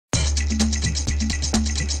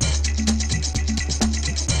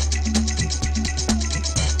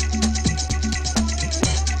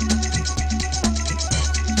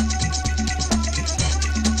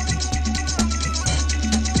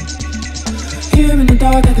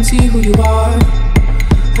dark I can see who you are.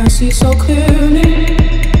 I see so clearly.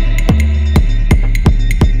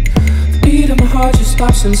 The beat of my heart just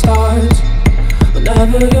stops and starts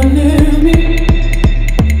whenever you're near me.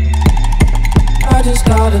 I just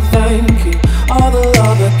gotta thank you. All the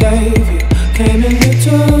love I gave you came and you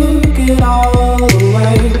took it all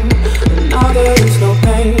away. And now there is no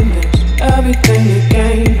pain, there's everything you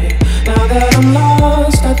gain here. Now that I'm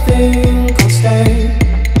lost, I think I'll stay.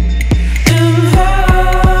 In hell,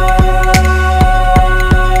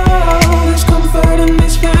 there's comfort in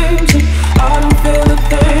these flames, and I don't feel a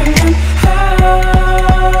thing. In hell,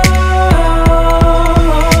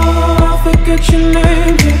 I'll forget your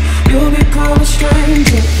name here. You'll become a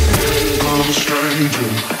stranger. I'm a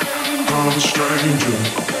stranger. I'm a stranger.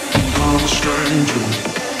 I'm a stranger.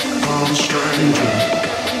 I'm a stranger.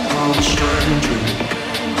 I'm a stranger.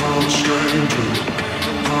 I'm a stranger.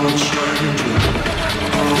 I'm a stranger.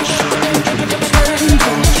 I'm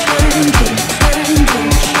a stranger.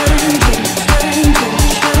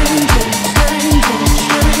 I'm a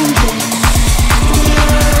stranger.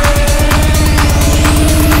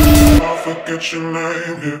 I'll forget your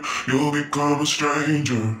name here. You'll become a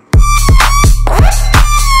stranger.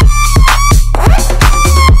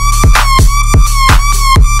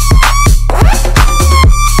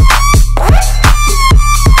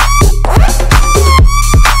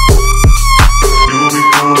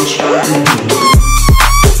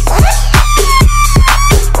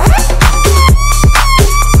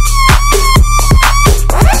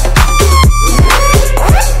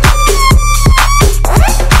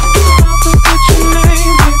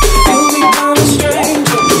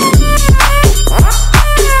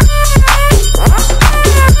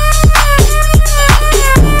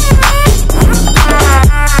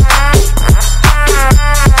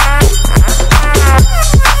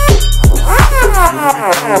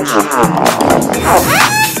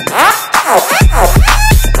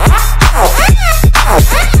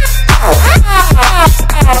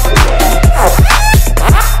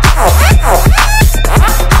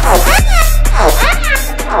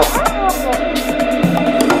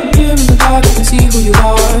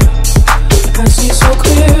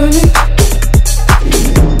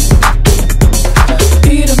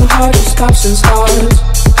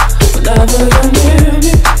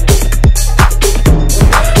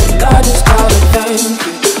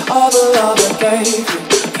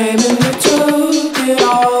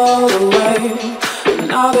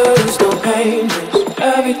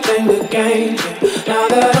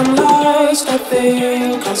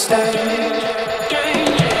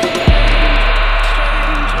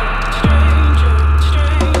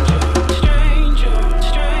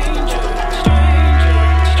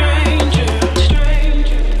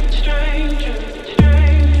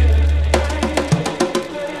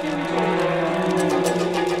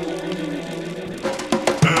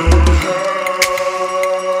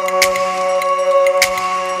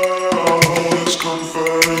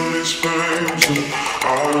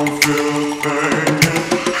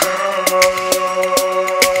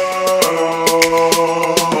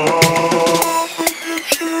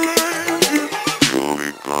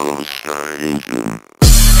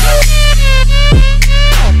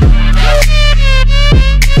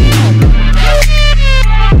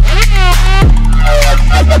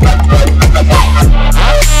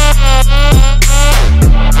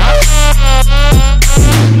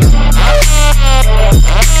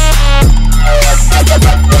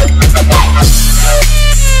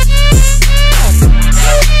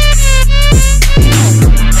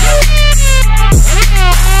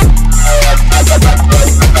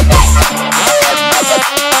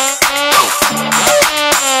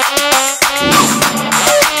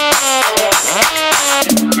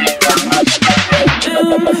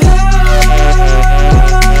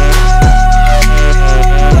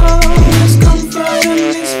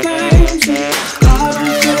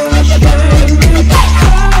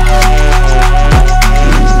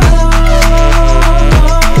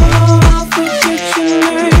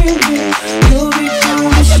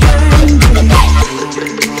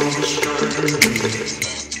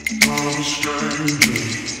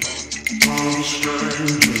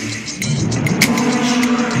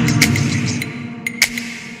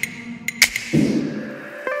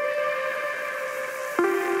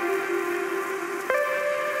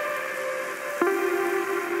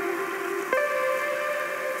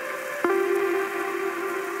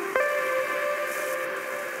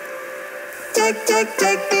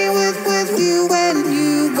 Take me with you when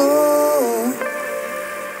you go.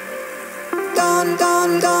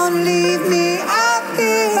 Don't leave me out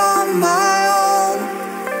here on my own.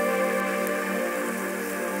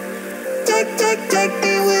 Take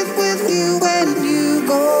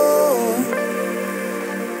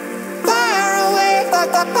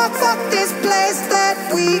fuck this place that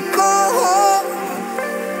we call home.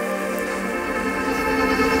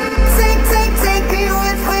 Take me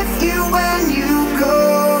with you when you go.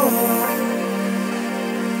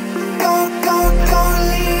 Don't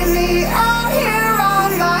leave me out here on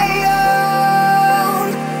my own.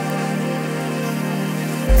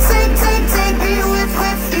 Take me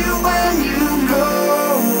with you when you go.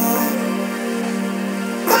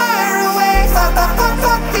 Far away,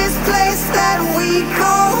 fuck this place that we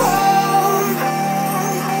call home.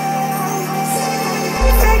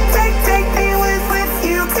 Take me with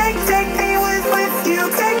you. Take me with you. Take me with you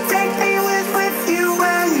when you take me with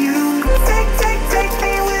you. Take me with you. Take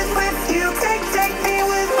me with you when you take me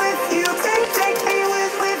with you. Take me with you. Take me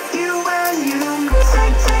with you when you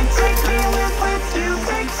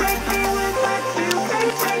take me with you.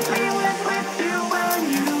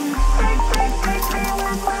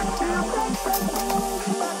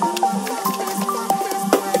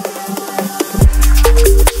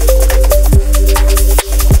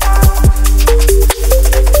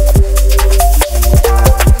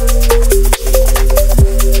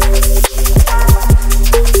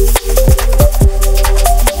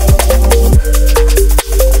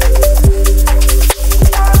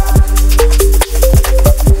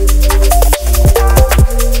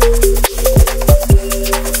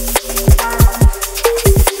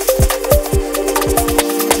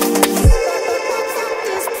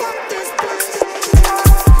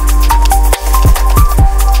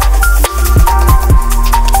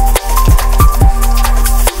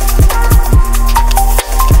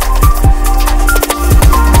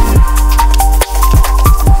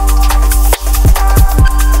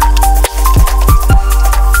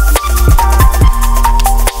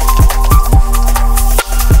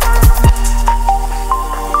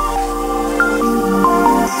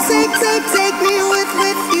 Take me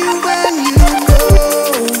with you when you go.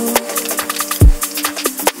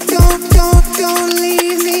 Don't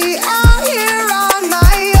leave me out here on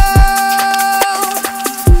my own.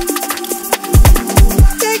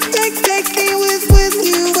 Take me with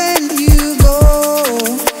you when you go.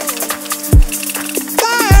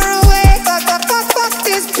 Far away, fuck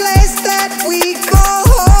this place that we call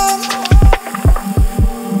home.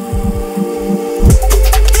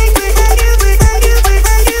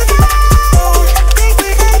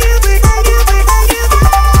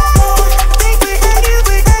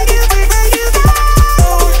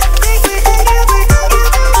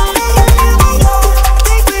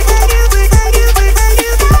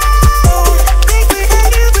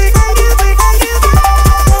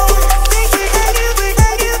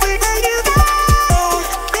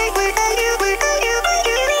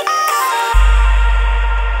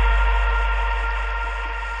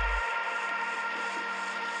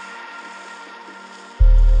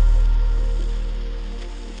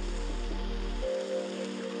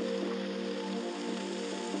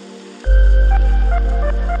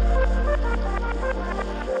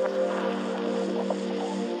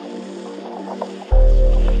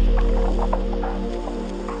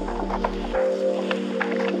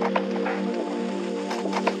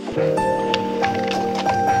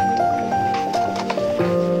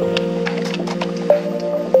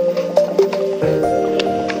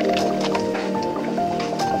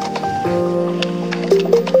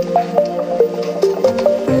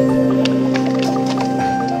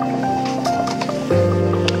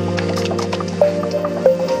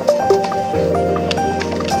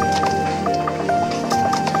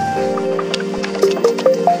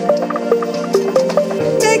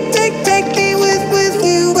 Take me with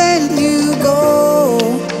you when you go.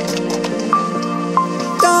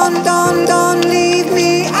 Don't leave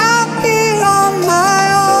me out here on my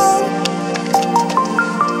own.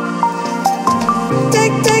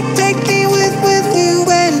 Take me with you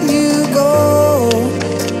when you go.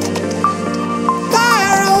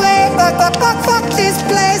 Far away, fuck this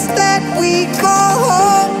place that we call